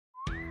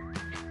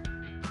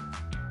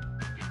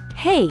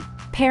Hey,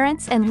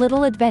 parents and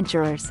little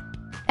adventurers.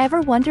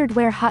 Ever wondered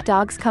where hot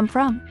dogs come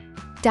from?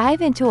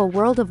 Dive into a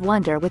world of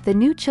wonder with the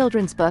new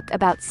children's book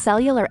about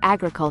cellular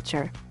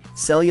agriculture.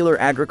 Cellular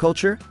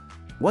agriculture?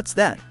 What's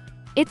that?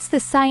 It's the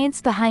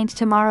science behind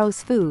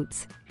tomorrow's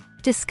foods.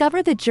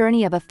 Discover the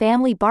journey of a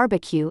family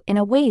barbecue in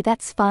a way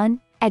that's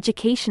fun,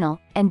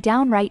 educational, and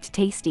downright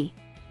tasty.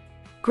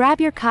 Grab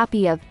your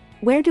copy of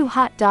Where Do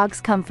Hot Dogs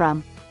Come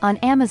From? On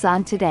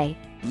Amazon today.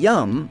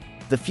 Yum!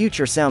 The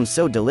future sounds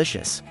so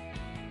delicious.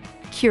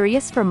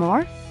 Curious for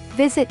more?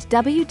 Visit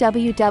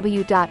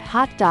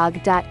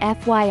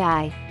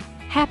www.hotdog.fyi.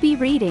 Happy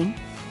reading!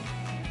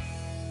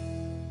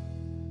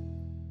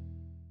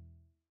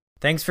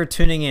 Thanks for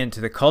tuning in to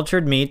the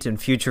Cultured Meat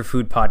and Future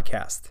Food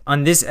podcast.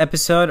 On this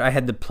episode, I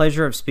had the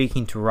pleasure of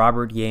speaking to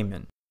Robert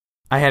Yeaman.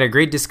 I had a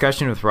great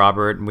discussion with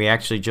Robert, and we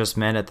actually just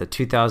met at the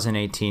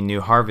 2018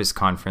 New Harvest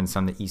Conference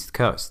on the East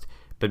Coast.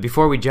 But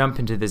before we jump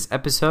into this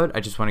episode,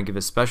 I just want to give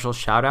a special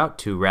shout out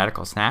to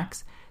Radical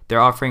Snacks. They're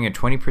offering a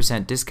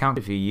 20% discount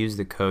if you use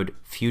the code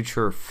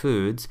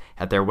FUTUREFOODS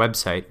at their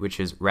website,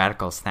 which is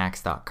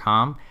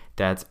radicalsnacks.com.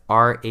 That's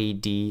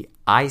RADICLE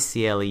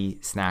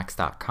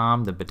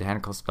snacks.com, the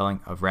botanical spelling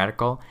of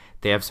radical.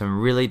 They have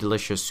some really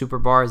delicious super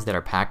bars that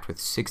are packed with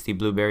 60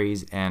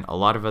 blueberries and a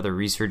lot of other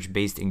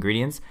research-based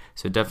ingredients,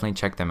 so definitely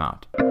check them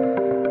out.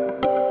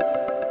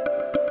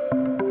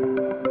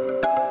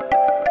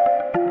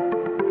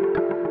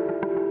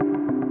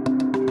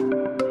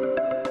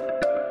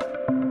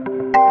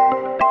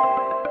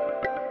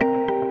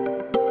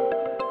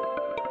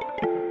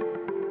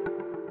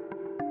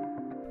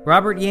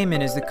 Robert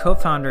Yeaman is the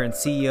co-founder and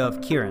CEO of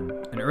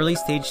Kirin, an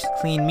early-stage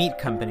clean meat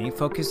company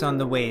focused on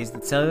the ways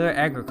that cellular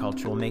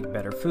agriculture will make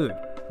better food.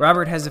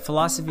 Robert has a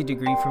philosophy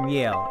degree from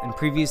Yale and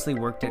previously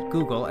worked at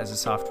Google as a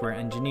software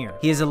engineer.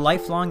 He is a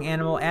lifelong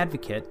animal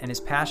advocate and is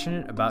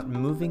passionate about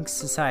moving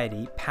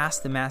society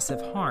past the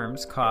massive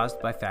harms caused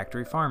by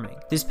factory farming.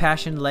 This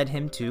passion led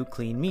him to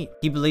Clean Meat.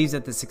 He believes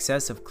that the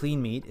success of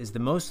Clean Meat is the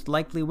most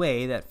likely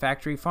way that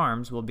factory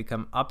farms will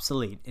become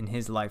obsolete in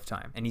his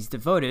lifetime, and he's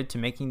devoted to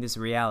making this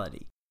a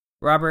reality.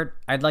 Robert,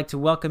 I'd like to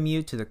welcome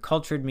you to the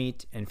Cultured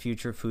Meat and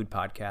Future Food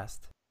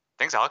podcast.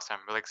 Thanks, Alex. I'm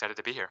really excited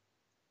to be here.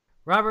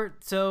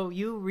 Robert, so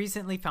you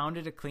recently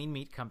founded a clean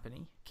meat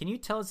company. Can you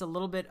tell us a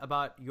little bit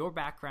about your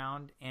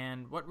background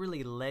and what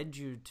really led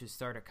you to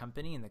start a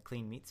company in the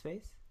clean meat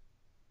space?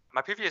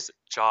 My previous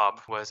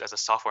job was as a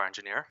software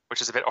engineer,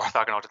 which is a bit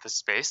orthogonal to this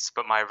space,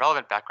 but my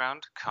relevant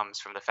background comes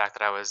from the fact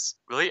that I was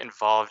really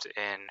involved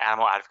in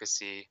animal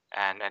advocacy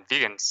and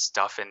vegan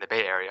stuff in the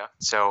Bay Area.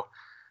 So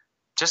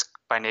just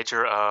by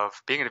nature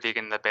of being a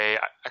vegan in the Bay,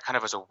 I kind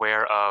of was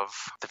aware of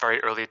the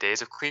very early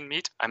days of clean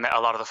meat. I met a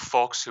lot of the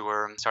folks who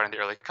were starting the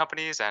early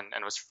companies and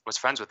was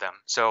friends with them.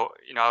 So,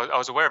 I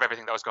was aware of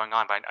everything that was going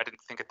on, but I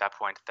didn't think at that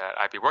point that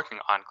I'd be working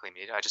on clean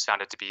meat. I just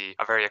found it to be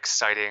a very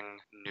exciting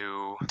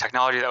new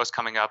technology that was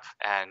coming up,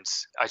 and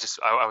I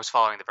was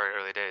following the very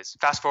early days.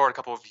 Fast forward a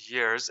couple of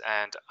years,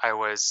 and I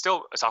was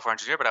still a software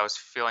engineer, but I was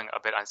feeling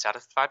a bit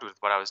unsatisfied with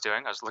what I was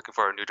doing. I was looking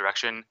for a new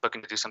direction,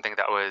 looking to do something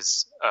that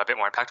was a bit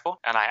more impactful.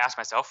 And I asked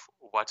myself,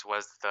 what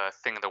was the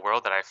thing in the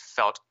world that I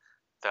felt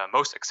the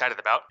most excited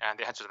about? And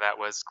the answer to that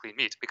was clean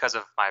meat. Because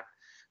of my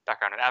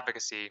background in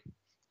advocacy,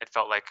 it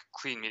felt like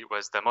clean meat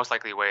was the most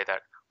likely way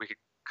that we could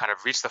kind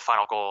of reach the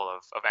final goal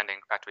of ending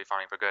factory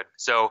farming for good.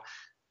 So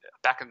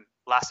back in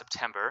last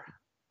September,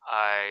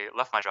 I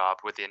left my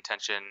job with the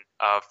intention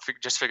of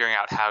just figuring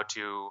out how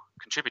to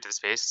contribute to the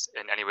space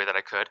in any way that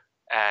I could.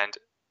 And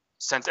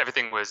since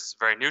everything was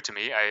very new to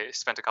me, I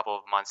spent a couple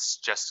of months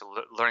just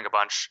learning a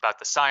bunch about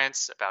the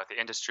science, about the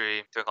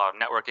industry, doing a lot of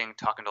networking,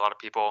 talking to a lot of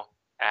people,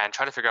 and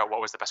trying to figure out what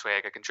was the best way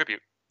I could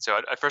contribute. So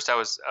at first I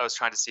was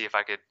trying to see if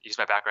I could use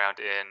my background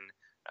in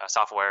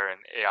software and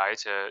AI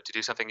to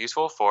do something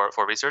useful for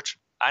research.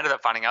 I ended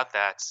up finding out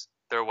that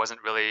there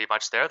wasn't really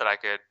much there that I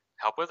could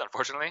help with,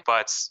 unfortunately.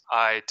 But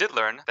I did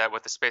learn that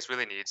what the space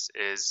really needs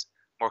is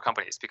more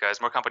companies,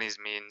 because more companies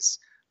means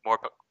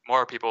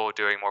more people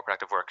doing more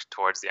productive work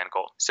towards the end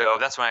goal. So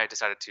that's when I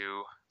decided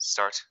to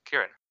start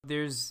Kirin.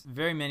 There's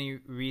very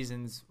many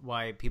reasons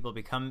why people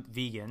become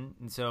vegan.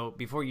 And so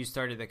before you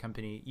started the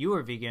company, you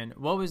were vegan.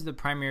 What was the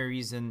primary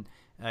reason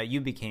you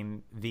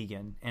became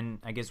vegan? And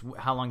I guess,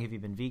 how long have you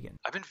been vegan?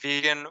 I've been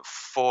vegan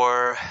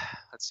for,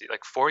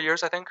 like 4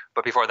 years, I think.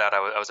 But before that,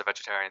 I was a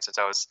vegetarian since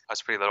I was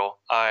pretty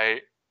little.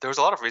 There was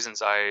a lot of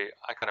reasons I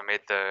kind of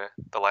made the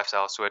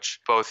lifestyle switch,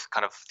 both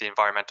kind of the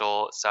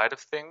environmental side of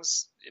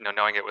things,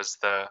 knowing it was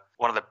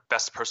one of the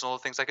best personal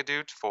things I could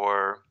do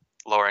for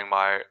lowering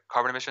my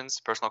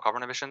personal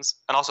carbon emissions,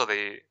 and also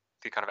the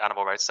kind of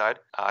animal rights side.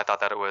 I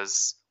thought that it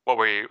was the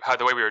way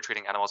we were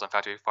treating animals on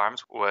factory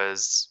farms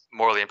was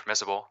morally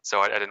impermissible. So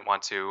I didn't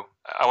want to.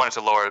 I wanted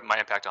to lower my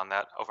impact on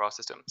that overall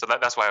system. So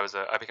that's why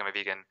I became a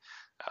vegan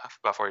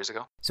about 4 years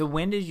ago. So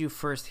when did you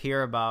first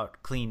hear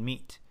about clean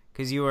meat?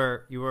 Because you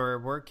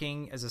were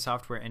working as a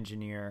software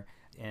engineer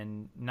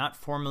and not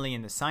formally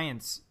in the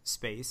science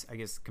space, I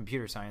guess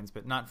computer science,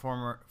 but not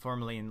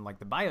formally in like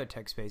the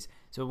biotech space.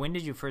 So when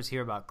did you first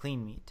hear about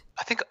clean meat?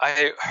 I think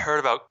I heard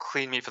about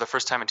Clean Meat for the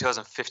first time in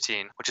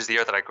 2015, which is the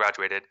year that I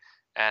graduated.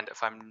 And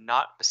if I'm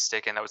not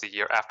mistaken, that was the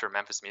year after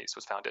Memphis Meats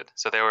was founded.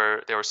 So they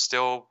were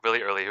still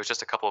really early. It was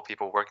just a couple of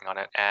people working on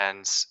it.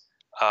 And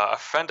a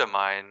friend of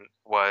mine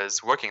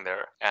was working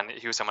there, and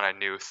he was someone I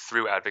knew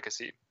through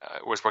advocacy,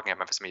 was working at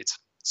Memphis Meats.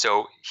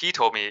 So he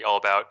told me all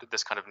about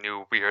this kind of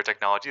new weird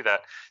technology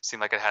that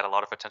seemed like it had a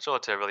lot of potential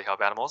to really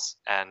help animals.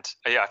 And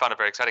yeah, I found it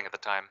very exciting at the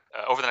time.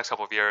 Over the next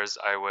couple of years,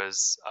 I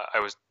was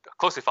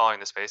closely following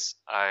the space.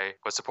 I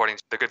was supporting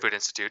the Good Food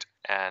Institute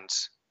and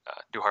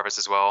New Harvest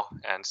as well,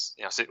 and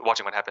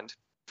watching what happened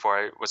before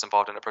I was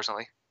involved in it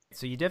personally.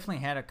 So you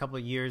definitely had a couple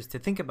of years to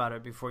think about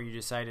it before you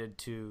decided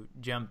to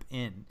jump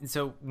in. And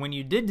so when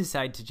you did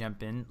decide to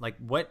jump in, like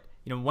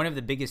one of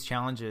the biggest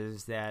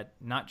challenges that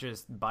not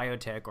just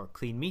biotech or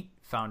clean meat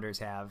founders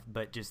have,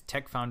 but just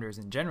tech founders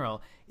in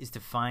general, is to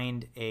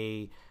find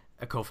a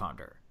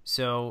co-founder.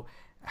 So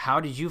how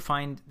did you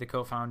find the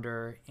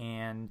co-founder,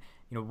 and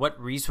what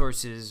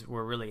resources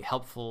were really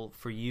helpful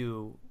for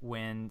you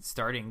when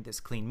starting this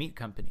clean meat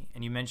company?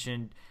 And you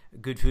mentioned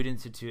Good Food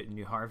Institute and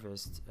New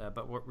Harvest,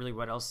 but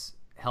what else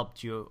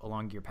helped you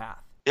along your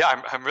path?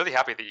 Yeah, I'm really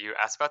happy that you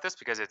asked about this,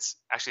 because it's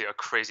actually a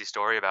crazy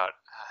story about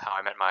how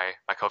I met my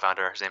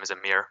co-founder. His name is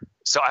Amir.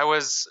 So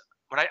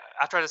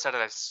after I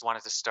decided I just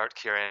wanted to start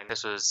Kirin,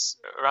 this was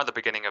around the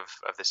beginning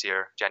of this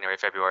year, January,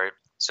 February.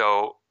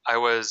 So I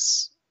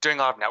was doing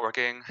a lot of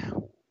networking,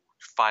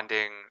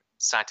 finding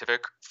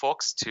scientific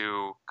folks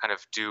to kind of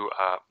do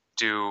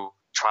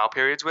trial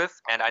periods with.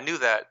 And I knew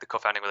that the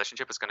co-founding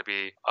relationship was going to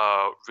be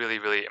a really,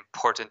 really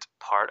important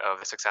part of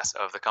the success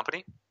of the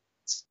company.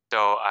 So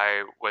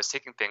I was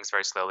taking things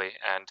very slowly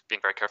and being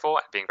very careful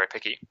and being very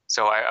picky.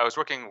 So I was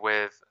working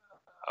with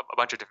a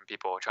bunch of different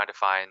people, trying to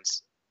find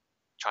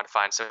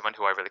someone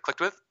who I really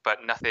clicked with, but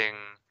nothing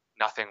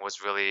was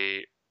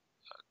really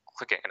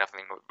clicking, and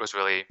nothing was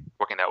really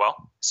working that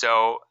well.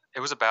 So it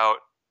was about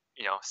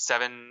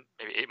 7,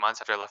 maybe 8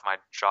 months after I left my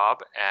job,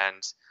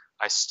 and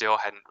I still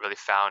hadn't really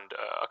found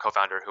a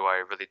co-founder who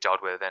I really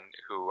gelled with and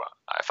who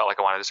I felt like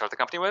I wanted to start the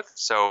company with.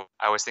 So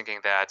I was thinking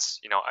that,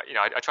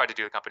 I tried to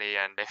do the company,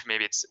 and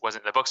maybe it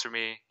wasn't in the books for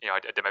me. I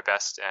did my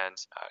best and,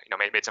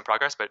 made some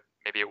progress, but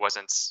maybe it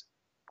wasn't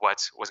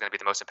what was going to be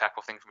the most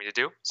impactful thing for me to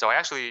do. So I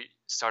actually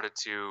started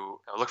to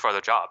look for other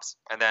jobs.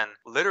 And then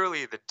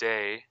literally the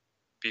day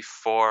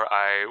before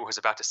I was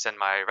about to send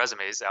my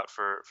resumes out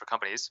for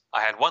companies,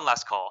 I had one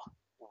last call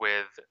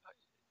with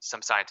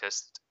some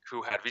scientist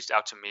who had reached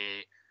out to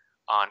me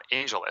on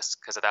AngelList,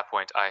 because at that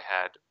point I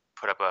had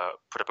put up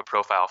a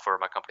profile for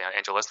my company on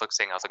AngelList,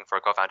 saying I was looking for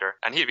a co-founder,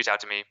 and he reached out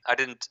to me. I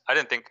didn't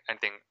think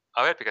anything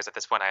of it, because at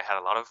this point I had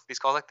a lot of these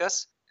calls like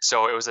this.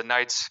 So it was a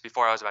night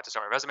before I was about to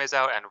start my resumes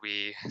out, and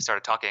we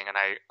started talking, and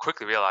I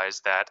quickly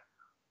realized that,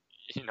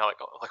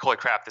 like holy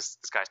crap, this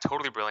guy's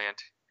totally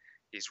brilliant.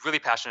 He's really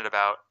passionate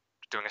about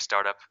doing a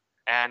startup,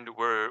 and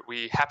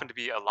we happen to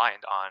be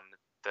aligned on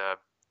the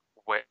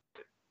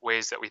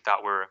ways that we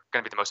thought were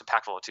going to be the most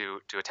impactful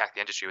to attack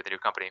the industry with a new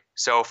company.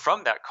 So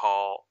from that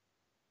call,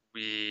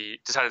 we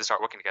decided to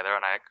start working together,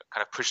 and I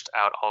kind of pushed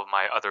out all of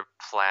my other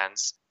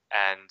plans.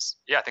 And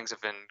yeah, things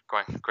have been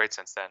going great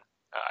since then.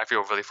 I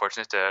feel really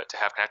fortunate to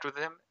have connected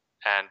with him,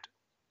 and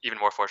even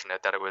more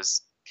fortunate that it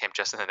came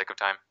just in the nick of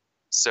time.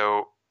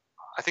 So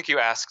I think you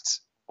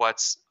asked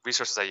what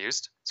resources I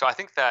used. So I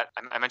think that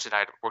I mentioned I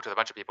had worked with a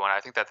bunch of people, and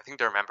I think that the thing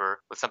to remember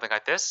with something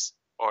like this,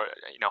 or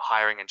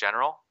hiring in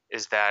general,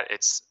 is that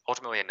it's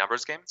ultimately a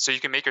numbers game. So you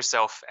can make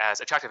yourself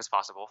as attractive as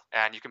possible,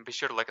 and you can be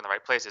sure to look in the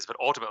right places, but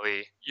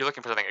ultimately you're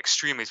looking for something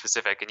extremely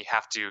specific, and you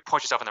have to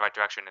point yourself in the right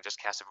direction and just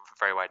cast a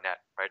very wide net,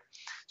 right?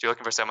 So you're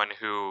looking for someone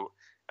who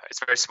is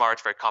very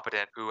smart, very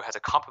competent, who has a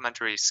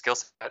complementary skill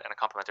set and a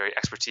complementary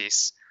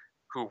expertise,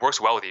 who works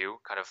well with you,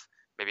 kind of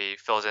maybe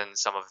fills in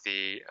some of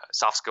the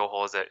soft skill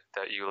holes that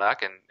you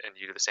lack, and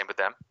you do the same with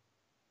them.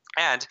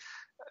 And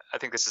I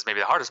think this is maybe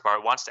the hardest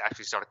part, wants to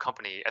actually start a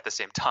company at the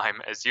same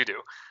time as you do,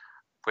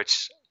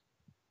 which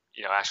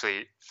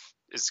actually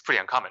is pretty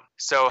uncommon.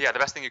 So yeah, the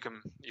best thing you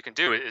can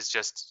do is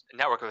just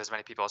network with as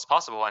many people as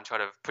possible, and try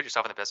to put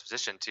yourself in the best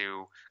position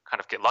to kind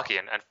of get lucky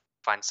and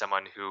find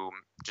someone who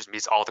just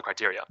meets all the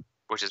criteria,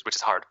 which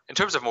is hard. In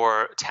terms of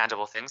more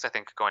tangible things, I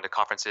think going to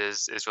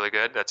conferences is really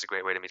good. That's a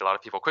great way to meet a lot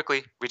of people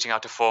quickly. Reaching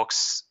out to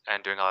folks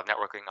and doing a lot of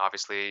networking,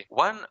 obviously.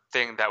 One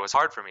thing that was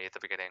hard for me at the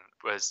beginning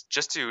was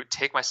just to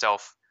take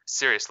myself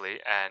seriously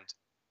and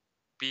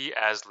be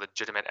as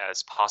legitimate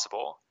as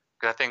possible.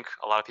 Because I think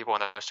a lot of people, when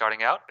they're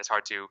starting out, it's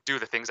hard to do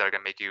the things that are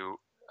going to make you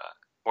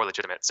more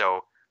legitimate.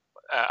 So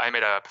I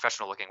made a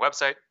professional-looking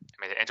website.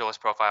 I made an AngelList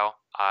profile.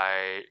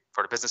 I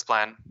wrote a business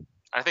plan.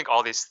 And I think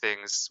all these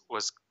things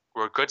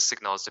were good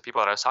signals to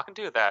people that I was talking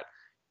to that,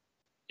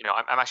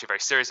 I'm actually very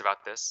serious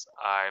about this.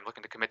 I'm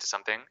looking to commit to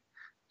something,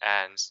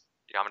 and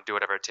I'm going to do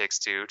whatever it takes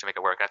to make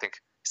it work. I think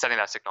sending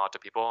that signal out to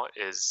people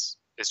is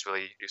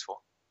really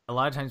useful. A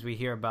lot of times we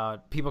hear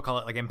about, people call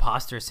it like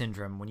imposter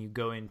syndrome when you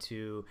go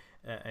into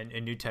a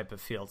new type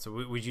of field. So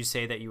would you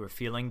say that you were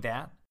feeling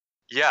that?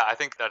 Yeah, I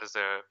think that is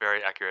a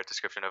very accurate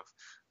description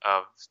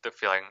of the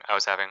feeling I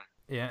was having.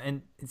 Yeah,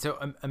 and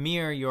so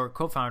Amir, your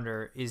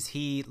co-founder, is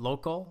he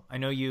local? I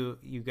know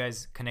you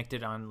guys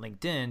connected on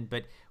LinkedIn,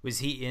 but was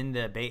he in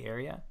the Bay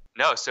Area?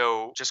 No,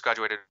 so just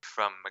graduated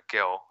from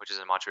McGill, which is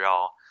in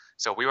Montreal.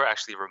 So we were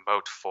actually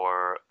remote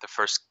for the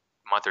first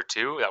month or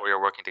two that we were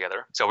working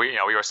together. So we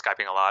were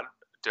Skyping a lot,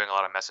 doing a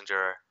lot of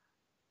Messenger,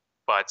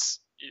 but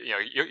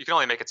you can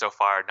only make it so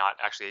far not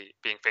actually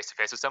being face to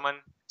face with someone.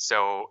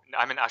 So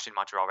I'm actually in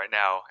Montreal right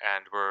now,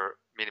 and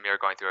me and Amir are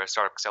going through a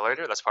startup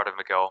accelerator that's part of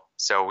McGill.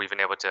 So we've been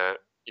able to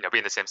be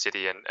in the same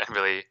city and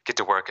really get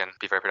to work and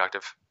be very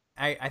productive.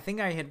 I think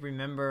I had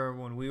remember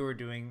when we were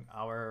doing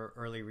our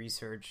early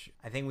research,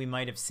 I think we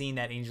might have seen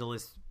that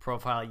AngelList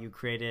profile you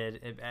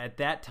created. At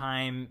that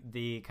time,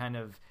 the kind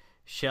of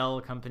shell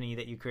company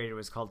that you created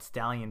was called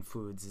Stallion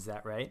Foods. Is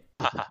that right?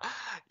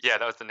 Yeah,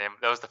 that was the name.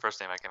 That was the first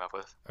name I came up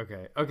with.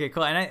 Okay,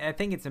 cool. And I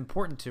think it's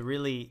important to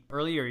really,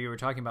 earlier you were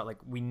talking about like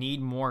we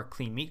need more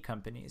clean meat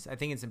companies. I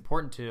think it's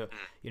important to,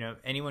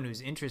 anyone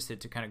who's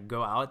interested to kind of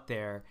go out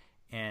there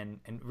and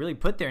really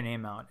put their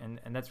name out. And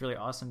that's really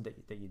awesome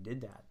that you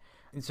did that.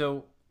 And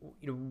so,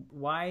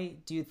 why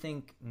do you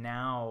think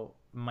now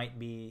might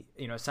be,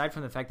 aside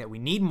from the fact that we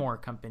need more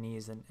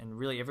companies and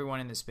really everyone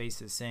in the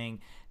space is saying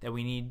that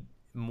we need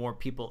more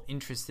people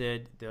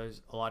interested,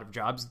 there's a lot of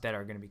jobs that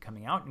are going to be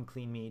coming out in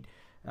clean meat.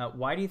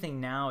 Why do you think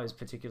now is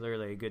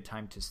particularly a good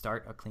time to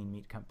start a clean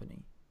meat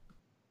company?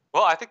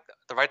 Well, I think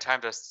the right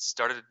time to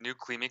start a new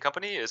clean meat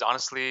company is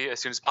honestly as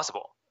soon as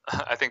possible.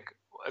 I think,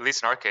 at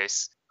least in our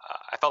case,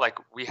 I felt like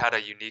we had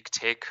a unique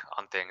take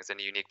on things in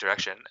a unique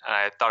direction. And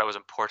I thought it was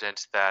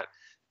important that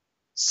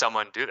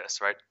someone do this,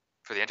 right,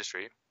 for the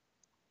industry.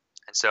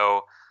 And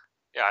so,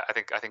 yeah, I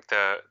think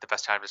the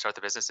best time to start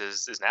the business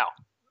is now,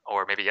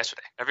 or maybe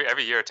yesterday.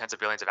 Every year, tens of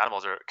billions of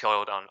animals are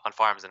killed on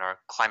farms, and our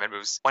climate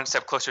moves one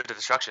step closer to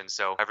destruction.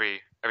 So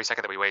every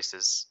second that we waste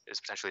is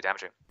potentially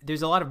damaging.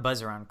 There's a lot of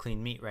buzz around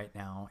clean meat right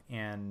now,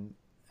 and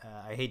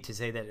I hate to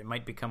say that it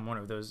might become one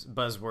of those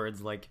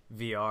buzzwords like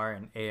VR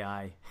and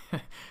AI.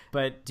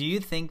 But do you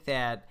think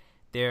that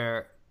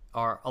there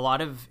are a lot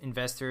of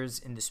investors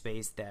in the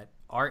space that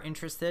are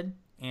interested?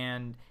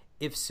 And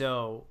if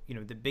so,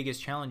 the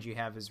biggest challenge you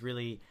have is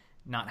really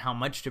not how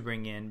much to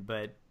bring in,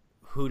 but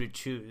who to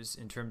choose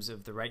in terms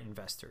of the right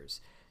investors.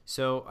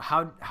 So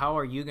how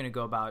are you going to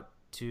go about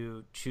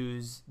to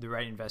choose the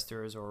right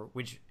investors, or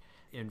which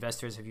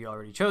investors have you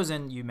already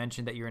chosen? You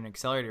mentioned that you're in an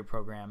accelerator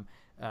program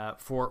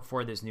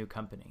for this new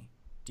company.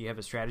 Do you have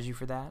a strategy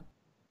for that?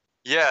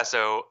 Yeah,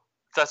 so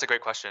that's a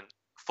great question.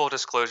 Full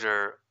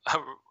disclosure,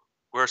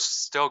 we're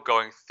still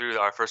going through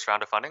our first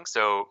round of funding,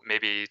 so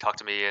maybe talk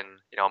to me in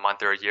a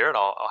month or a year, and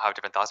I'll have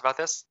different thoughts about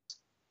this.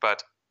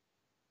 But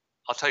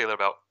I'll tell you a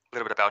little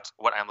bit about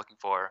what I'm looking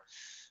for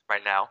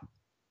right now.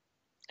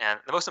 And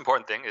the most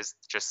important thing is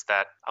just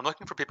that I'm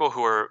looking for people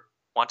who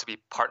want to be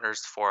partners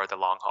for the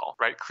long haul,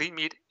 right? Clean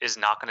meat is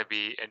not going to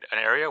be an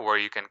area where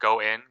you can go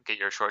in, get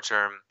your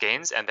short-term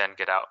gains, and then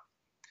get out.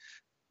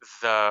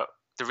 The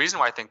reason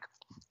why I think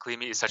clean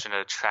meat is such an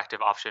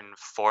attractive option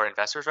for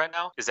investors right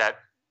now is that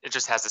it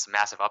just has this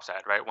massive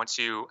upside, right? Once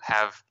you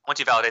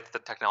validate that the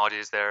technology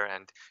is there,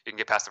 and you can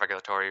get past the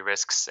regulatory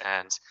risks,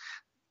 and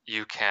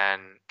you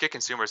can get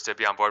consumers to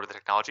be on board with the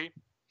technology.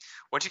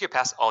 Once you get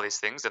past all these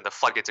things, then the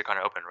floodgates are kind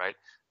of open, right?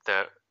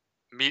 The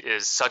meat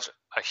is such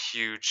a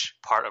huge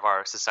part of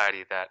our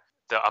society that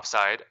the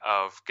upside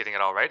of getting it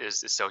all right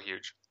is so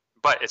huge.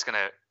 But it's going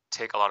to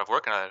take a lot of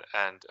work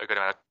and a good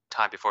amount of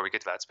time before we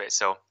get to that space.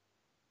 So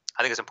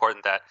I think it's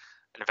important that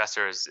an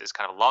investor is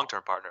kind of a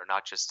long-term partner,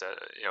 not just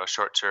a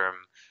short-term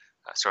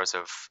source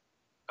of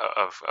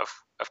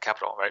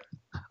capital, right?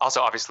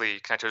 Also, obviously,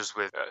 connectors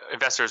with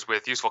investors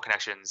with useful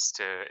connections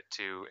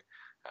to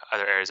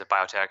other areas of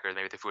biotech or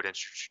maybe the food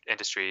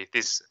industry.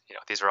 These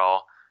are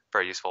all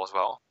very useful as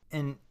well.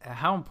 And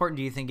how important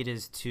do you think it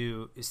is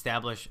to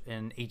establish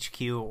an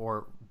HQ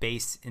or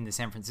base in the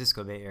San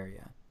Francisco Bay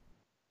Area?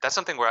 That's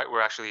something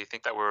we're actually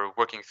think that we're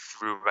working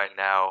through right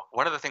now.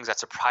 One of the things that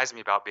surprised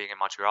me about being in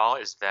Montreal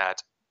is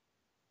that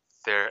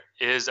there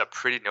is a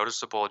pretty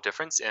noticeable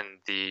difference in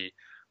the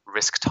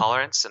risk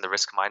tolerance and the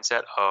risk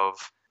mindset of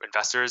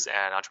investors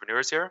and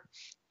entrepreneurs here.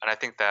 And I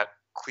think that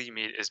clean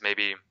meat is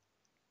maybe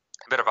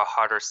a bit of a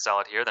harder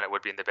sell it here than it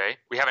would be in the Bay.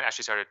 We haven't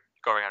actually started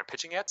going around and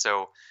pitching yet,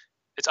 so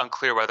it's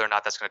unclear whether or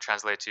not that's going to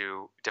translate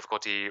to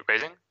difficulty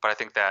raising. But I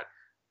think that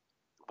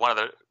one of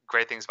the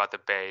great things about the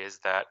Bay is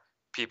that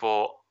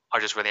people are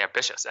just really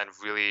ambitious and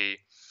really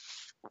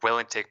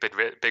willing to take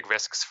big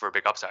risks for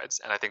big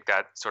upsides. And I think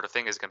that sort of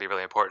thing is going to be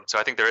really important. So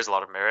I think there is a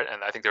lot of merit,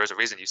 and I think there is a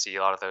reason you see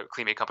a lot of the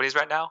clean meat companies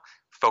right now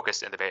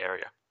focused in the Bay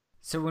Area.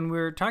 So when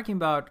we're talking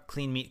about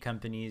clean meat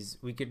companies,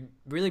 we could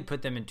really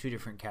put them in two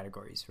different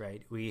categories,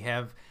 right? We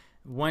have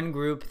one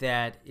group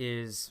that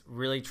is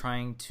really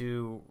trying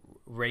to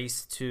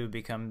race to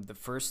become the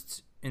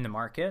first in the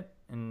market.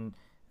 And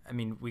I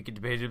mean, we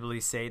could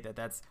debatably say that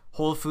that's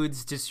Whole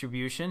Foods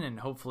distribution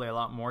and hopefully a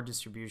lot more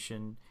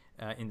distribution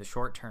in the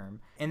short term.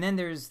 And then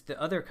there's the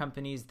other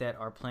companies that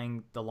are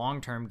playing the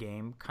long-term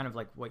game, kind of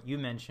like what you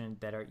mentioned,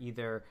 that are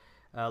either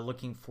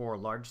looking for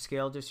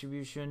large-scale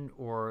distribution,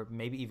 or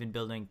maybe even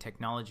building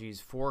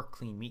technologies for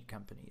clean meat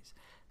companies.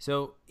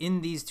 So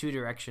in these two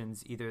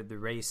directions, either the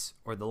race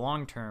or the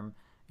long term,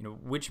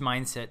 which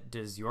mindset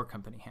does your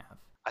company have?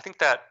 I think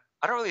that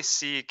I don't really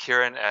see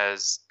Kirin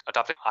as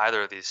adopting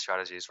either of these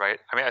strategies, right?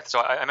 I mean, so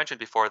I mentioned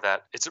before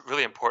that it's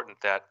really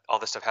important that all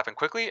this stuff happen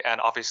quickly,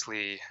 and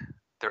obviously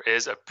there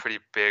is a pretty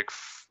big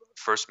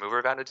first mover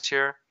advantage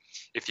here.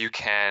 If you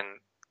can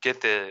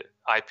get the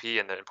IP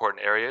in the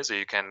important areas, or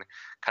you can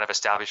kind of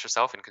establish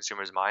yourself in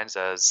consumers' minds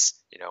as,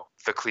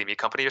 the clean meat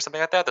company or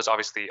something like that, there's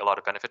obviously a lot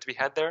of benefit to be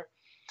had there.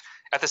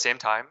 At the same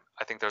time,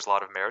 I think there's a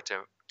lot of merit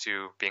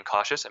to being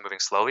cautious and moving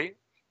slowly,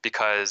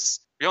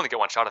 because we only get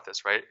one shot at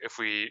this, right? If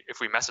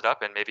we mess it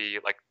up, and maybe,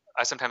 like,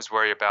 I sometimes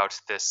worry about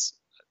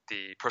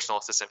the personal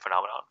assistant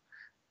phenomenon.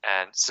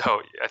 And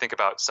so I think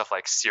about stuff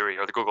like Siri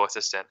or the Google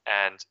Assistant,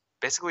 and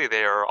basically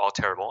they are all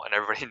terrible, and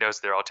everybody knows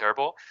they're all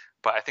terrible.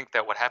 But I think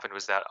that what happened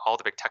was that all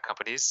the big tech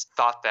companies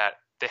thought that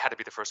they had to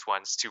be the first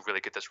ones to really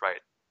get this right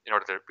in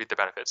order to reap the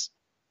benefits.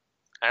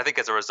 And I think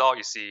as a result,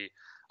 you see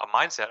a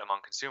mindset among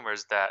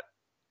consumers that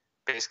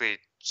basically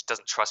just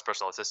doesn't trust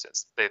personal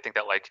assistants. They think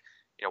that, like,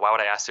 why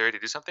would I ask Siri to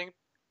do something?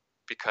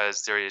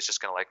 Because Siri is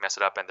just going to, like, mess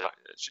it up, and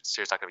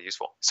Siri's not going to be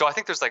useful. So I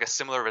think there's, like, a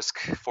similar risk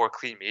for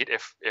clean meat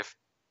if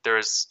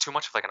there's too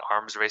much of, like, an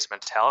arms race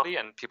mentality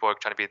and people are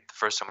trying to be the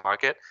first to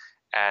market.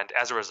 And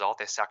as a result,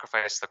 they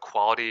sacrifice the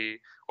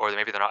quality, or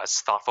maybe they're not as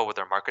thoughtful with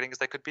their marketing as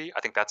they could be. I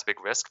think that's a big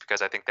risk,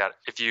 because I think that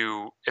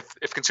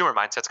if consumer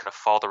mindset's going to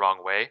fall the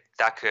wrong way,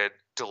 that could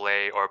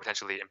delay or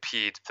potentially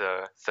impede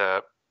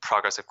the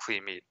progress of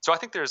clean meat. So I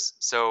think this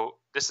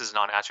is a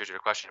non-answer to your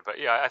question, but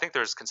yeah, I think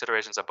there's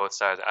considerations on both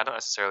sides. I don't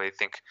necessarily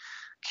think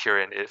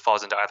Kirin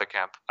falls into either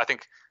camp. I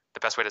think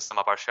the best way to sum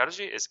up our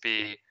strategy is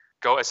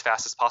go as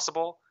fast as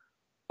possible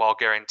while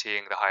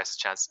guaranteeing the highest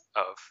chance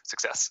of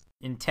success.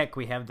 In tech,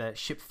 we have the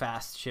ship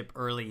fast, ship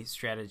early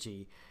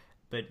strategy,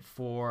 but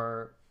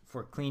for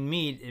clean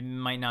meat, it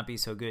might not be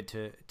so good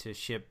to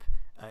ship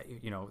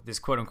this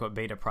quote unquote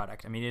beta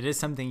product. I mean, it is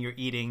something you're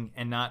eating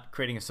and not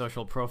creating a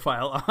social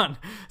profile on.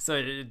 So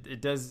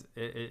it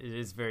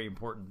is very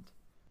important.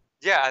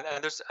 Yeah,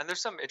 and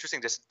there's some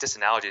interesting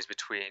disanalogies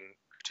between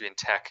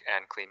tech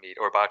and clean meat,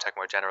 or biotech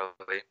more generally.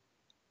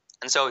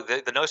 And so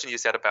the notion you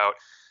said about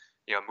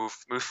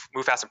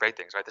move fast and break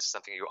things, right? This is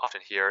something you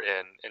often hear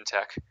in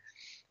tech.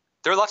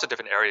 There are lots of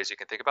different areas you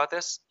can think about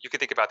this. You can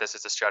think about this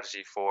as a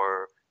strategy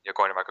for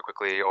going to market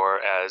quickly, or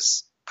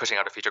as pushing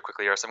out a feature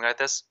quickly, or something like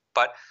this.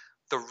 But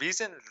the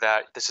reason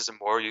that this is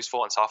more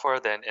useful in software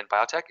than in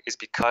biotech is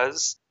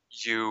because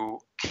you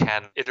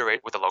can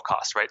iterate with a low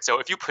cost, right? So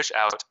if you push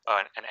out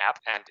an app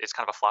and it's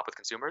kind of a flop with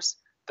consumers,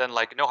 then,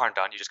 like, no harm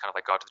done. You just kind of,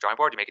 like, go out to the drawing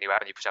board, you make a new app,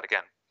 and you push out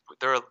again.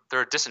 There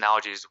are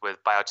disanalogies with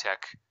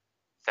biotech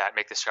that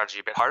make this strategy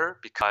a bit harder,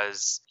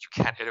 because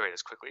you can't iterate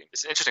as quickly.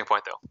 It's an interesting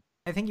point, though.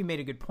 I think you made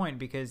a good point,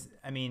 because,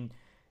 I mean,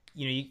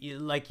 you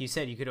like you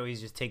said, you could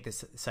always just take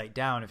this site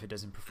down if it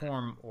doesn't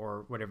perform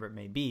or whatever it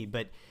may be.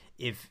 But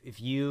it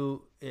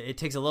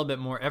takes a little bit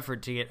more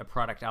effort to get a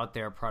product out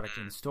there, a product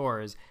in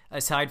stores.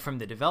 Aside from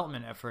the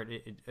development effort,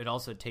 it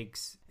also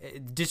takes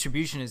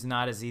distribution is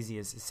not as easy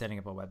as setting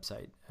up a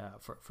website,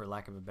 for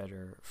lack of a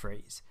better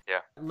phrase.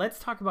 Yeah. Let's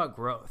talk about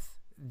growth.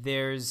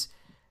 There's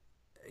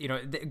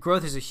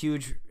growth is a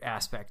huge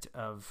aspect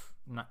of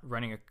not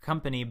running a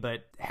company,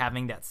 but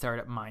having that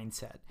startup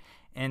mindset.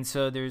 And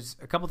so there's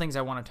a couple things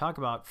I want to talk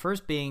about.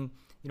 First being,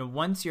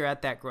 once you're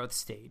at that growth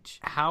stage,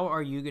 how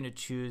are you going to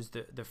choose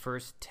the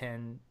first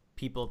 10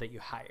 people that you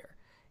hire?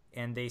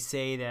 And they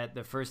say that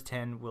the first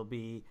 10 will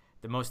be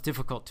the most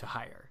difficult to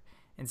hire.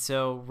 And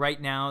so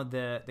right now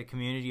the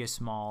community is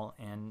small,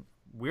 and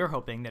we're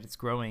hoping that it's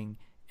growing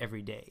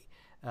every day.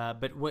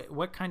 But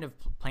what kind of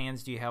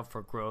plans do you have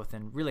for growth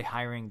and really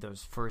hiring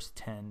those first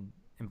 10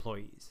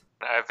 employees?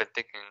 I've been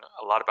thinking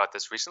a lot about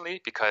this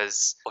recently,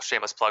 because, well,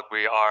 shameless plug,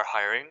 we are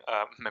hiring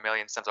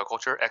mammalian stem cell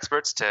culture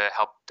experts to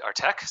help our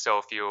tech. So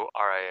if you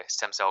are a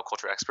stem cell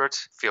culture expert,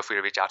 feel free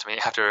to reach out to me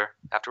after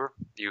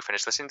you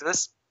finish listening to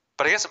this.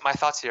 But I guess my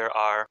thoughts here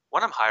are,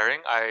 when I'm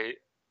hiring, I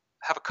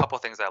have a couple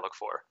things that I look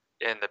for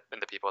in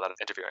the people that I'm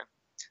interviewing.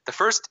 The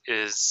first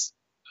is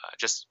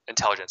just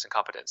intelligence and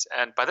competence.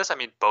 And by this, I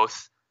mean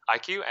both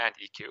IQ and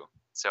EQ.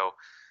 So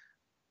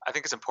I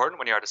think it's important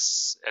when you're at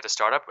a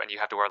startup and you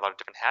have to wear a lot of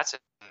different hats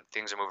and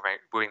things are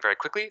moving very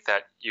quickly,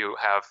 that you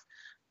have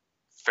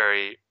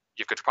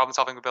good problem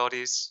solving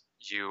abilities,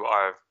 you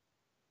are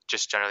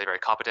just generally very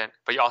competent,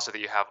 but that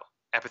you have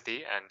empathy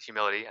and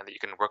humility, and that you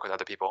can work with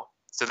other people.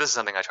 So this is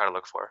something I try to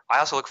look for. I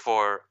also look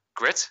for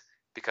grit,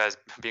 because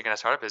being in a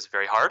startup is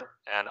very hard,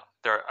 and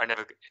there are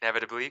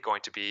inevitably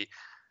going to be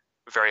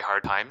very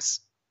hard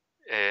times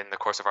in the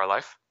course of our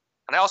life.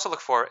 And I also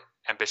look for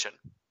ambition.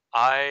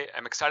 I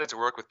am excited to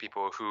work with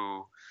people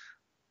who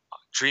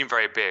dream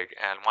very big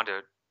and want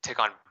to take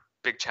on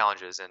big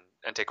challenges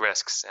and take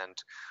risks, and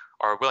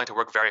are willing to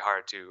work very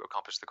hard to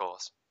accomplish the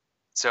goals.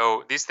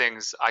 So these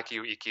things,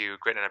 IQ, EQ,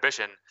 grit, and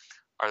ambition,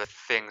 are the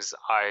things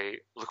I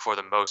look for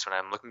the most when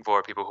I'm looking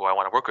for people who I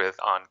want to work with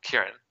on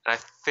Kirin. And I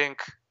think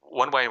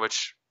one way in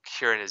which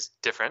Kirin is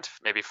different,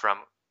 maybe from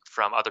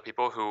other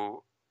people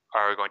who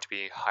are going to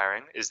be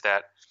hiring, is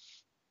that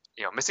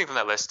missing from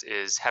that list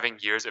is having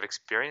years of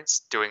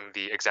experience doing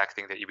the exact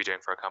thing that you'd be doing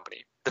for a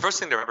company. The first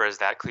thing to remember is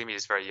that Clean Meat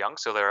is very young,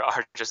 so there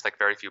are just like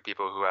very few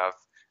people who have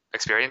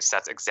experience.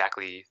 That's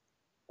exactly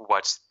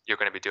what you're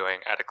going to be doing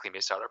at a Clean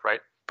Meat startup, right?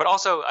 But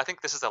also, I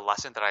think this is a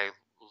lesson that I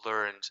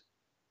learned.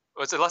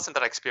 It's a lesson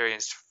that I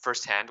experienced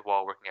firsthand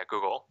while working at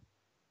Google.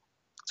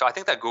 So I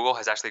think that Google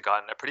has actually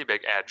gotten a pretty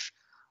big edge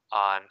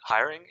on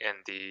hiring in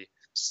the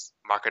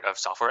market of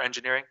software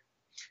engineering,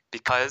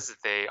 because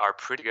they are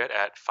pretty good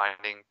at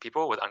finding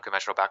people with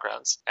unconventional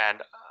backgrounds.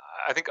 And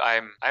I think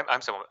I'm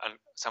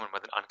someone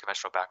with an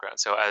unconventional background.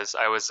 So as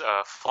I was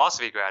a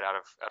philosophy grad out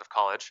of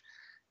college,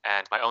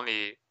 and my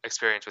only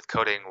experience with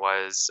coding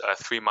was a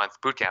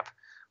 3-month boot camp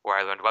where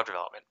I learned web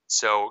development.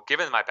 So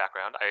given my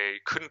background, I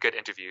couldn't get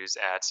interviews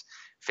at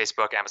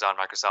Facebook, Amazon,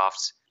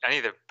 Microsoft, any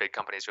of the big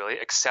companies really,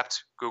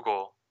 except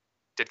Google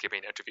did give me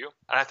an interview.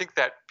 And I think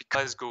that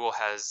because Google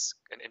has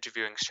an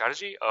interviewing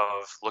strategy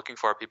of looking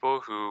for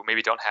people who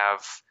maybe don't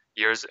have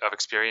years of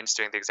experience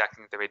doing the exact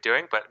thing that they're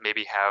doing, but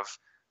maybe have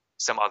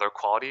some other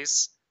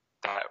qualities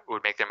that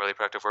would make them really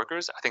productive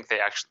workers, I think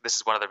this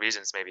is one of the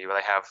reasons maybe why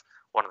they have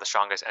one of the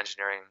strongest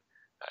engineering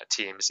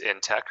teams in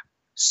tech.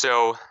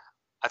 So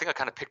I think I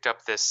kind of picked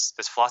up this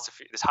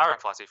philosophy, this hiring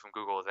philosophy from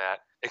Google, that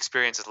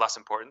experience is less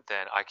important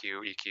than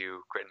IQ, EQ,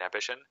 grit, and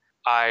ambition.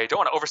 I don't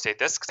want to overstate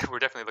this, because we're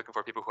definitely looking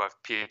for people who have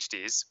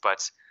PhDs,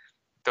 but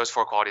those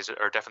 4 qualities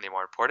are definitely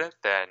more important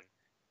than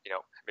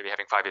maybe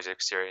having 5 years of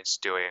experience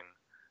doing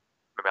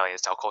mammalian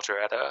cell culture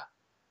at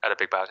a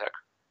big biotech.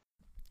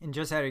 And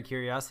just out of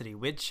curiosity,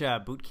 which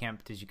boot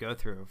camp did you go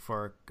through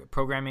for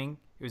programming?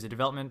 It was a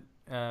development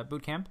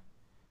boot camp?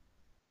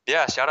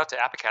 Yeah, shout out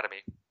to App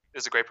Academy.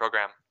 This is a great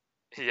program.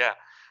 Yeah,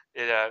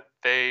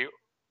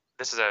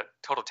 this is a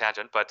total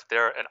tangent, but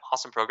they're an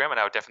awesome program,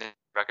 and I would definitely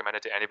recommend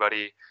it to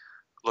anybody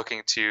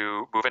looking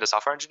to move into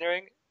software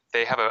engineering.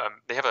 They have a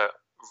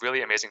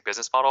really amazing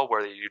business model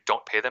where you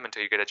don't pay them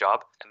until you get a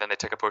job, and then they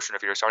take a portion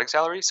of your starting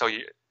salary. So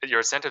your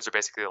incentives are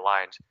basically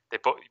aligned. They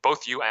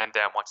both you and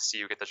them want to see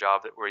you get the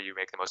job where you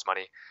make the most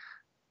money,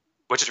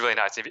 which is really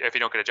nice. If you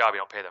don't get a job, you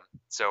don't pay them.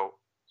 So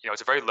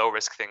it's a very low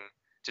risk thing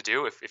to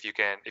do if you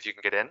can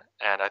get in,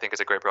 and I think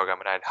it's a great program,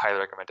 and I'd highly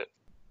recommend it.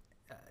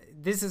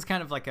 This is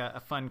kind of like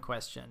a fun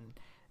question.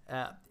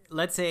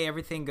 Let's say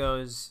everything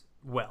goes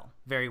well,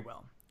 very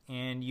well,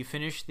 and you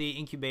finish the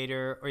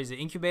incubator, or is it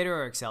incubator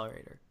or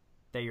accelerator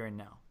that you're in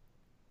now?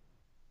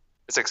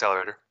 It's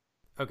accelerator.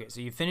 Okay, so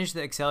you finish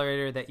the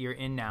accelerator that you're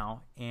in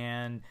now,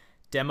 and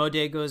demo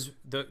day goes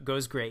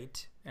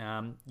great.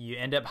 You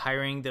end up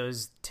hiring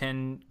those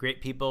 10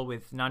 great people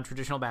with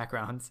non-traditional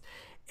backgrounds,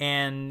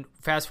 and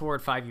fast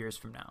forward 5 years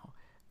from now,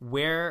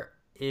 where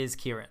is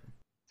Kirin?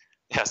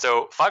 Yeah,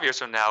 so 5 years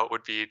from now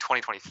would be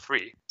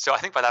 2023. So I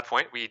think by that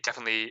point, we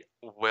definitely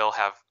will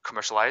have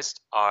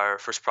commercialized our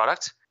first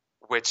product,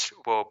 which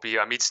will be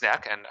a meat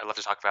snack, and I'd love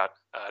to talk about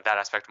that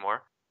aspect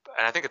more.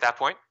 And I think at that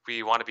point,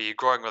 we want to be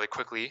growing really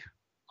quickly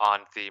on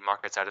the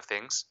market side of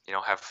things,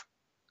 have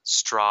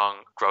strong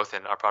growth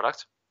in our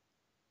product,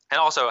 and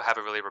also have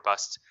a really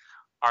robust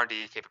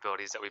R&D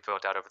capabilities that we've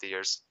built out over the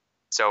years.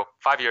 So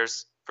 5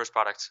 years, first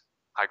product,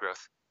 high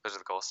growth. Those are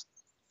the goals.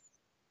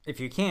 If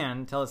you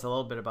can, tell us a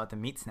little bit about the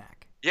meat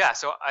snack. Yeah,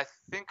 so I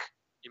think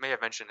you may have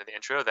mentioned in the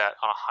intro that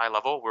on a high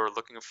level, we're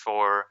looking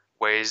for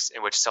ways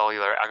in which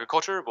cellular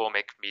agriculture will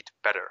make meat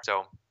better.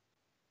 So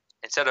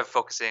instead of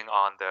focusing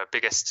on the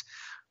biggest,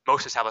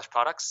 most established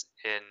products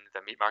in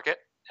the meat market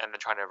and then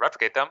trying to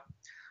replicate them,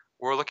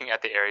 we're looking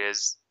at the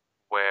areas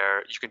where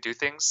you can do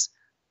things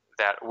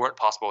that weren't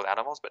possible with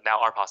animals, but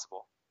now are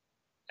possible.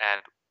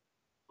 And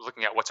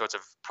looking at what sorts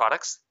of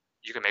products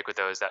you can make with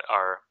those that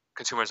our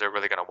consumers are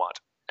really going to want.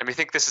 And we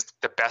think this is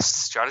the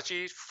best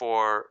strategy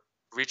for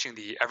reaching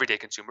the everyday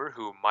consumer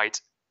who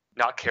might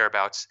not care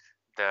about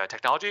the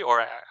technology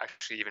or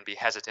actually even be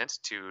hesitant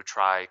to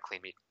try clean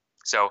meat.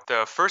 So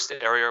the first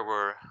area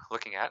we're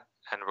looking at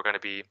and we're going to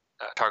be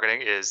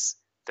targeting is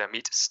the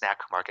meat snack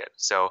market.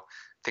 So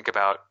think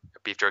about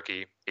beef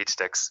jerky, meat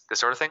sticks, this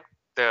sort of thing.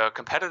 The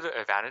competitive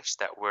advantage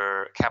that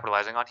we're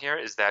capitalizing on here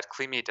is that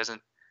clean meat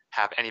doesn't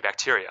have any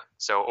bacteria.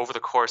 So over the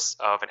course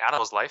of an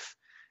animal's life,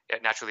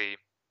 it naturally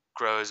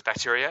grows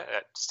bacteria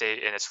that stay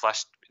in its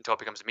flesh until it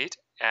becomes meat.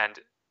 And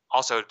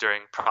also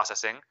during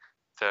processing,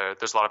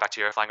 there's a lot of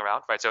bacteria flying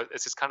around, right? So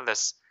it's just kind of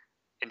this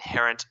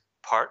inherent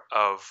part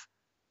of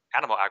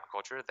animal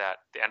agriculture that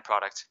the end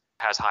product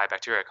has high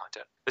bacteria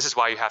content. This is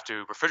why you have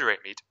to refrigerate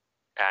meat,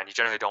 and you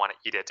generally don't want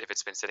to eat it if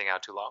it's been sitting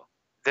out too long.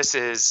 This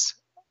is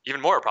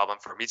even more a problem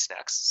for meat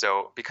snacks.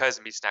 So because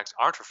meat snacks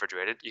aren't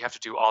refrigerated, you have to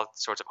do all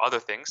sorts of other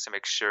things to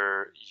make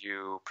sure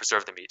you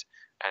preserve the meat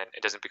and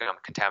it doesn't become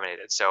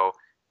contaminated. So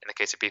in the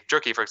case of beef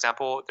jerky, for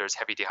example, there's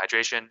heavy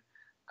dehydration.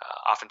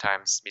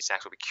 Oftentimes, meat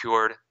snacks will be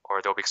cured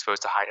or they'll be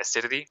exposed to high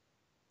acidity.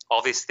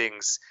 All these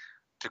things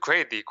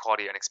degrade the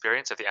quality and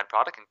experience of the end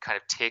product and kind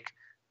of take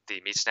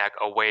the meat snack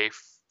away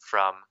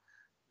from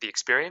the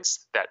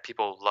experience that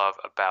people love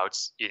about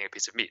eating a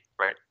piece of meat,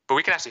 right? But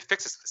we can actually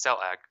fix this with cell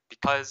ag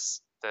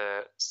because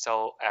the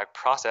cell ag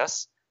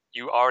process,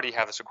 you already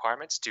have those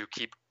requirements to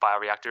keep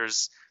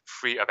bioreactors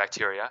free of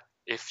bacteria.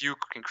 If you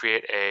can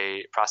create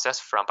a process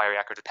from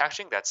bioreactor to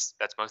packaging that's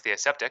mostly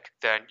aseptic,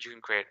 then you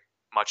can create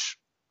much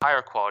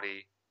higher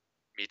quality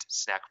meat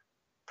snack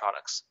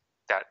products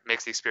that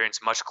makes the experience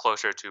much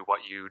closer to what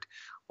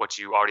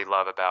you already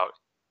love about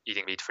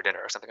eating meat for dinner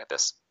or something like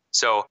this.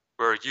 So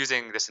we're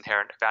using this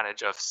inherent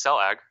advantage of cell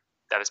ag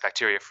that is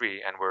bacteria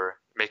free, and we're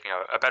making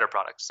a better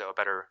product, so a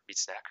better meat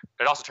snack.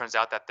 It also turns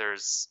out that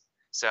there's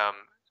some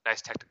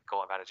nice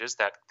technical advantages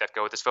that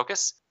go with this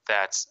focus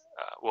that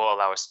will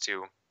allow us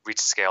to reach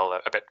scale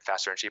a bit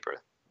faster and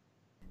cheaper.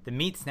 The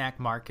meat snack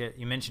market,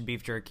 you mentioned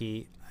beef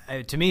jerky,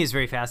 to me is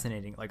very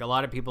fascinating. Like, a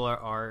lot of people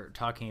are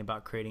talking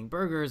about creating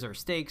burgers or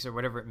steaks or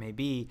whatever it may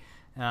be,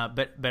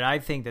 but I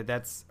think that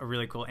that's a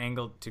really cool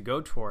angle to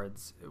go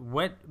towards.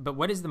 What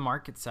is the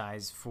market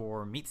size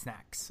for meat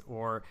snacks?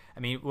 Or, I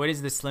mean, what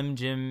is the Slim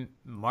Jim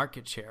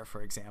market share,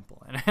 for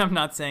example? And I'm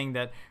not saying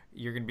that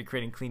you're going to be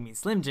creating clean meat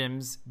Slim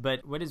Jims,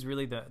 but what is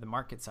really the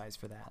market size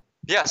for that?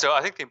 Yeah, so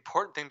I think the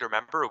important thing to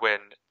remember when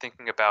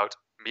thinking about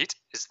meat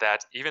is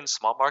that even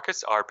small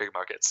markets are big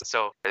markets.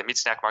 So the meat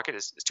snack market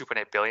is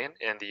 2.8 billion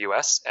in the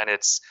US, and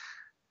it's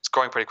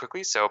growing pretty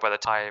quickly. So by the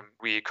time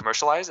we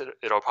commercialize it,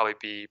 it'll probably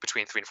be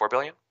between 3 and 4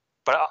 billion.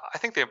 But I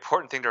think the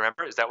important thing to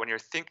remember is that when you're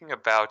thinking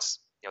about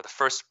the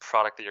first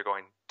product that you're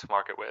going to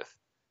market with,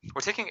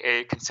 we're taking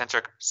a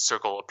concentric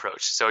circle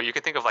approach. So you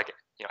can think of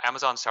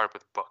Amazon started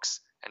with books,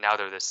 and now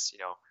they're this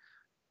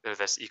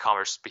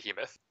e-commerce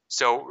behemoth.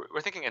 So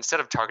we're thinking,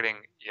 instead of targeting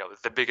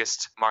the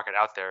biggest market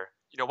out there,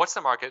 what's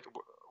the market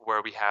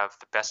where we have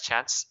the best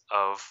chance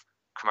of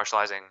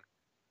commercializing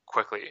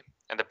quickly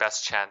and the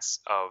best chance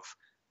of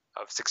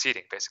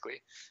succeeding,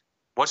 basically.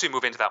 Once we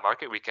move into that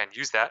market, we can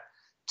use that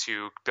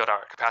to build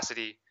our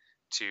capacity,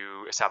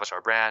 to establish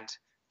our brand,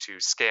 to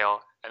scale.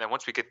 And then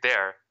once we get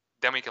there,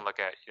 then we can look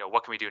at,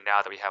 what can we do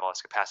now that we have all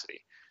this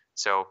capacity?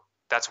 So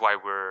that's why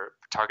we're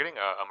targeting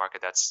a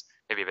market that's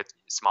maybe a bit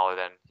smaller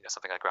than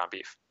something like ground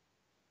beef.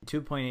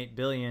 2.8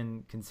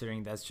 billion,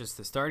 considering that's just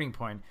the starting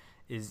point,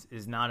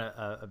 is not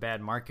a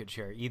bad market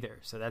share either.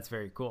 So that's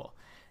very cool.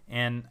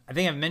 And I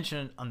think I've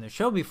mentioned on the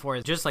show before,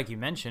 just like you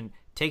mentioned,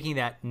 taking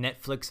that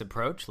Netflix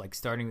approach, like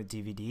starting with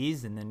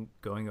DVDs and then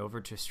going over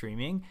to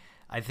streaming.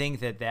 I think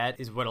that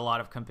is what a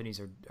lot of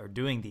companies are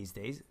doing these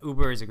days.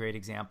 Uber is a great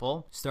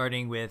example,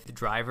 starting with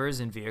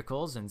drivers and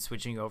vehicles and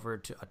switching over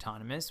to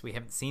autonomous. We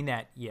haven't seen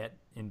that yet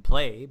in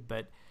play,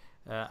 but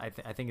I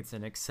think it's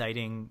an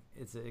exciting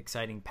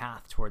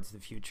path towards the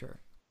future.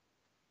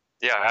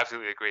 Yeah, I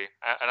absolutely agree,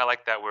 and I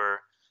like that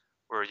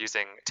we're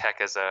using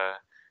tech as a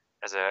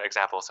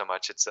example so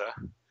much. It's a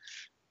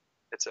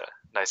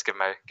nice given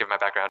my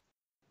background.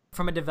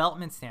 From a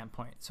development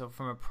standpoint, so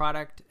from a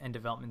product and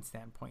development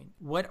standpoint,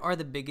 what are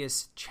the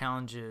biggest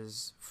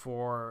challenges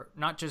for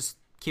not just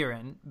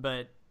Kirin,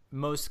 but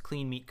most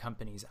clean meat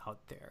companies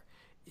out there?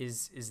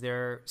 Is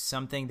there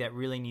something that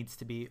really needs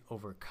to be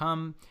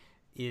overcome?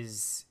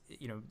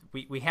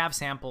 We have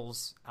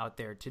samples out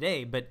there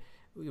today, but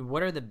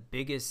what are the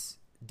biggest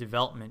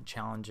development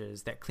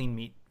challenges that clean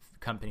meat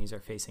companies are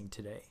facing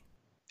today?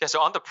 Yeah,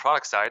 so on the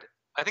product side,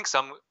 I think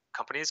some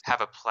companies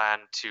have a plan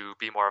to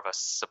be more of a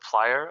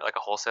supplier, like a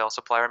wholesale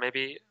supplier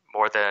maybe,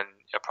 more than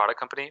a product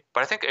company.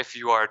 But I think if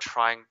you are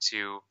trying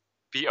to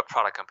be a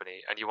product company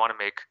and you want to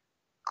make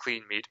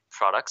clean meat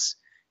products,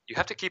 you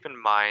have to keep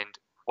in mind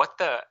what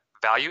the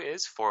value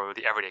is for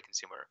the everyday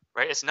consumer,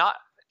 right? It's not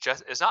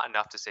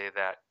enough to say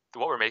that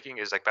what we're making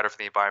is better for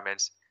the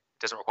environment,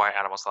 doesn't require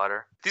animal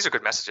slaughter. These are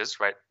good messages,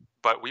 right?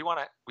 But we want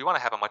to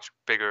have a much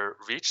bigger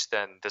reach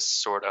than this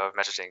sort of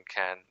messaging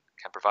can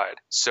provide.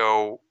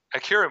 So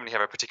at Kirin, we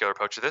have a particular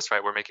approach to this,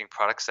 right? We're making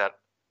products that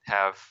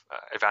have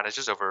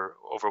advantages over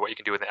what you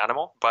can do with an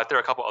animal. But there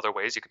are a couple other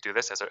ways you can do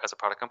this as a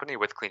product company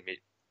with clean meat.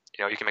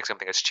 You can make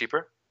something that's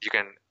cheaper. You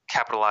can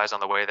capitalize on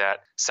the way that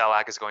cell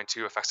ag is going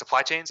to affect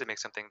supply chains and make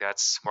something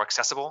that's more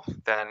accessible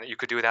than you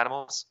could do with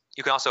animals.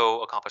 You can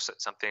also accomplish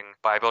something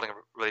by building a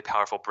really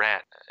powerful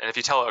brand. And if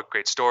you tell a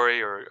great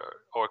story or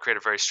create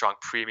a very strong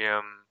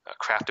premium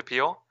craft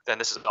appeal, then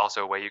this is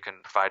also a way you can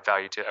provide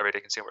value to everyday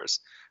consumers.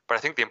 But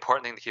I think the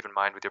important thing to keep in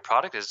mind with your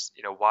product is,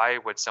 why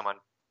would someone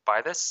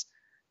buy this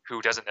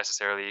who doesn't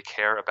necessarily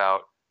care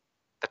about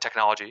the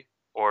technology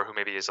or who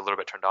maybe is a little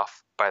bit turned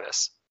off by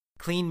this?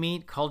 Clean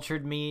meat,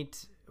 cultured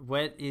meat,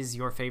 what is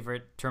your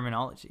favorite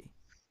terminology?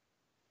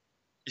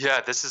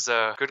 Yeah, this is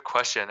a good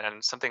question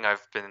and something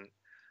I've been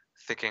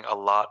thinking a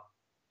lot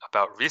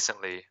about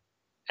recently.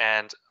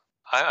 And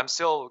I'm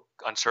still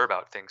unsure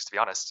about things, to be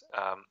honest.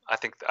 I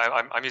think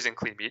I'm using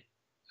clean meat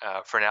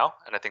for now,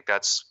 and I think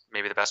that's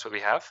maybe the best way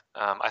we have.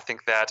 I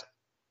think that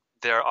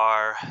there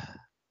are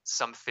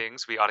some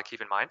things we ought to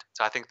keep in mind.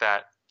 So I think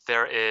that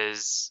there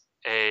is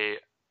a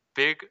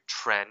big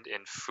trend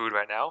in food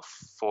right now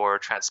for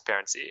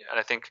transparency. And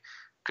I think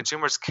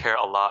consumers care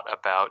a lot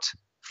about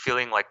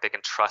feeling like they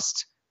can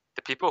trust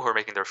the people who are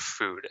making their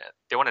food.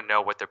 They want to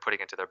know what they're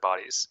putting into their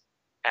bodies.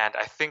 And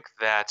I think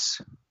that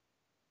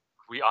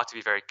we ought to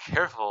be very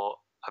careful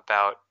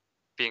about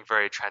being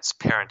very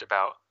transparent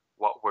about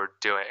what we're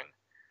doing.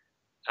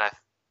 And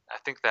I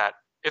think that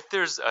if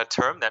there's a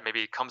term that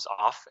maybe comes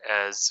off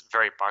as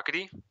very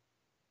markety,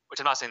 which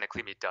I'm not saying that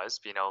clean meat does,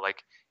 but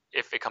like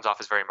if it comes off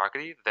as very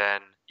markety,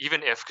 then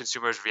even if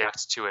consumers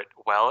react to it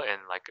well in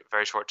like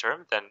very short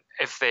term, then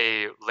if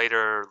they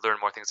later learn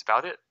more things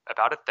about it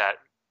that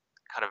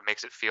kind of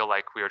makes it feel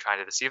like we were trying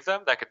to deceive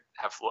them, that could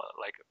have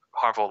like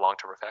harmful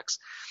long-term effects.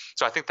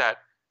 So I think that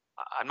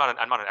I'm not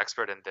an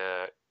expert in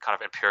the kind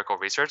of empirical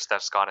research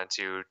that's gone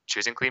into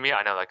choosing clean meat.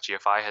 I know like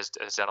GFI has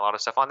done a lot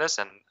of stuff on this,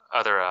 and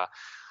other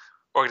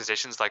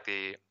organizations like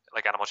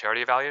animal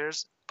charity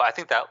evaluators. But I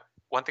think that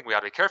one thing we ought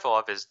to be careful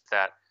of is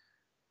that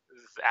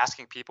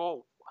asking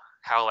people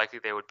how likely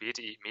they would be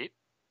to eat meat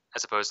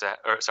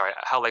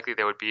how likely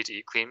they would be to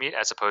eat clean meat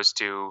as opposed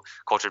to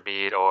cultured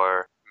meat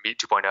or meat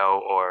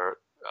 2.0 or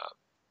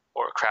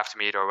craft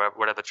meat or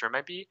whatever the term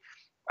might be.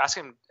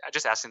 Asking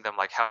them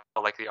like how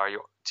likely are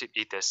you to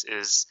eat this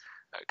is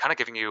kind of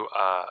giving you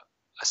a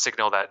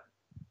signal that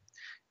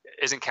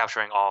isn't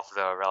capturing all of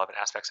the relevant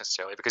aspects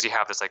necessarily, because you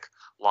have this like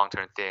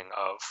long-term thing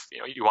of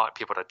you want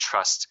people to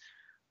trust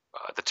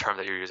the term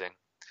that you're using.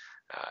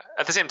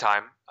 At the same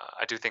time,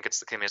 I do think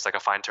clean meat is like a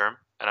fine term,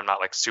 and I'm not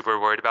like super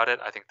worried about it.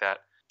 I think that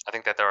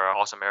there are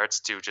also merits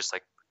to just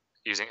like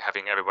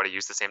having everybody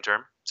use the same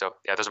term. So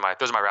yeah, those are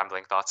my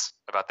rambling thoughts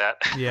about that.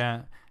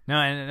 Yeah. No,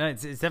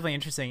 it's definitely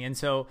interesting. And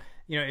so,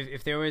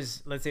 if there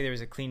was, let's say there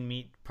was a clean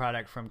meat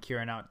product from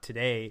Kirin out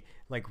today,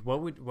 like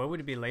what would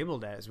it be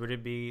labeled as? Would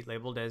it be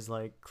labeled as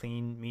like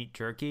clean meat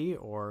jerky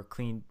or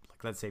clean,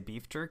 like let's say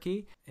beef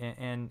jerky?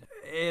 And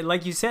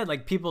like you said,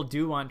 like people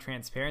do want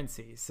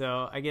transparency.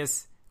 So I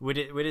guess would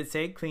it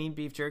say clean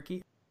beef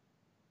jerky?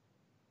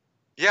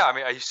 Yeah, I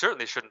mean, you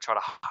certainly shouldn't try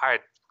to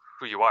hide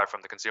who you are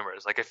from the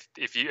consumers. Like if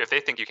they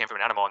think you came from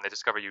an animal and they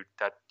discover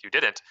that you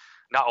didn't,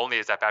 not only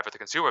is that bad for the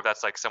consumer,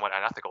 that's like somewhat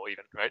unethical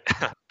even, right?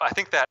 But I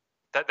think that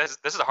this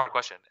is a hard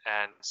question,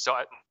 and so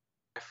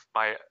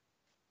my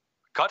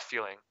gut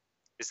feeling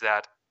is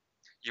that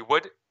you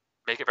would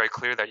make it very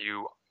clear that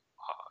you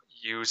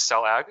use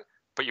cell ag,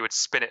 but you would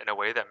spin it in a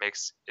way that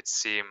makes it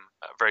seem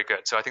very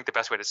good. So I think the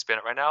best way to spin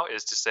it right now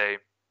is to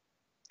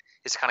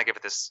kind of give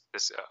it this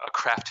a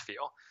craft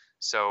feel.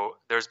 So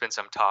there's been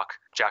some talk,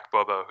 Jack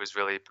Bobo, who's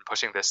really been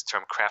pushing this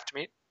term craft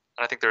meat.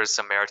 And I think there is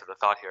some merit to the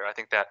thought here. I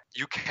think that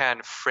you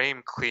can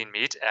frame clean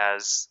meat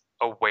as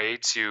a way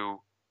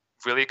to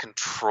really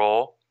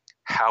control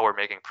how we're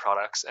making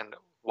products and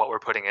what we're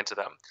putting into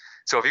them.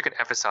 So if you can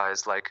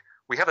emphasize, like,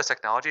 we have this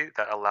technology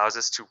that allows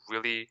us to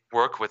really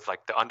work with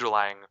like the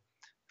underlying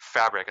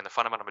fabric and the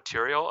fundamental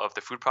material of the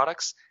food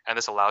products, and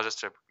this allows us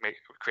to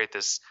create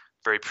this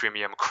very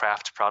premium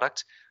craft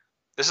product.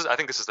 I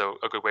think this is a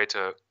good way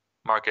to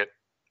market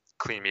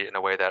clean meat in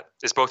a way that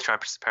is both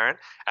transparent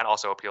and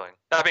also appealing.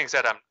 That being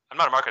said, I'm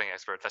not a marketing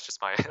expert. That's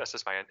just my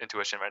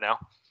intuition right now.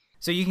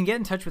 So you can get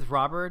in touch with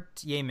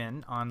Robert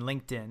Yeaman on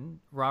LinkedIn.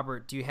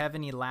 Robert, do you have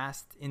any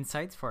last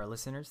insights for our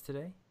listeners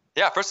today?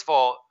 Yeah, first of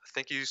all,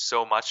 thank you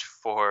so much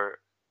for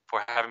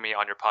having me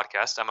on your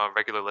podcast. I'm a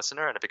regular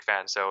listener and a big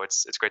fan, so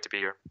it's great to be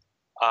here.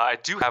 I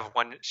do have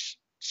one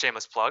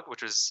shameless plug,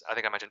 which was, I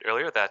think I mentioned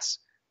earlier, that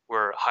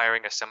we're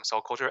hiring a stem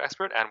cell culture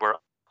expert, and we're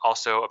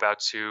also about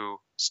to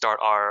start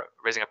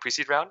raising a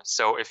pre-seed round.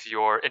 So if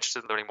you're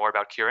interested in learning more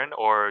about Kirin,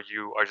 or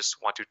you just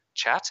want to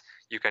chat,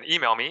 you can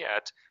email me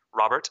at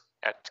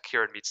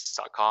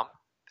robert@kirinmeats.com.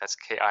 That's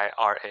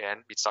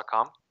KIRAN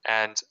meats.com.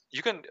 And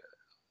you can,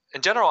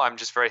 in general, I'm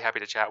just very happy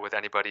to chat with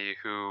anybody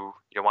who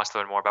wants to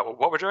learn more about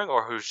what we're doing,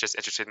 or who's just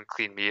interested in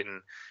clean meat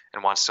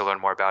and wants to learn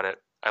more about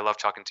it. I love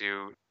talking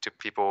to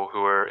people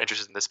who are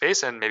interested in this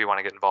space and maybe want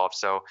to get involved.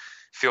 So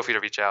feel free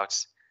to reach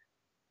out.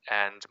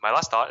 And my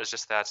last thought is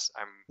just that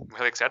I'm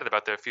really excited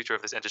about the future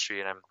of this industry,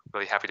 and I'm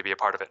really happy to be a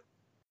part of it.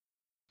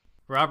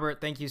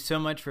 Robert, thank you so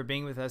much for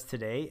being with us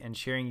today and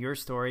sharing your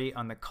story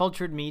on the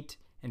Cultured Meat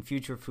and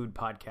Future Food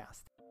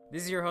podcast.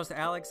 This is your host,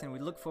 Alex, and we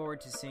look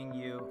forward to seeing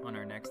you on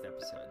our next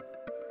episode.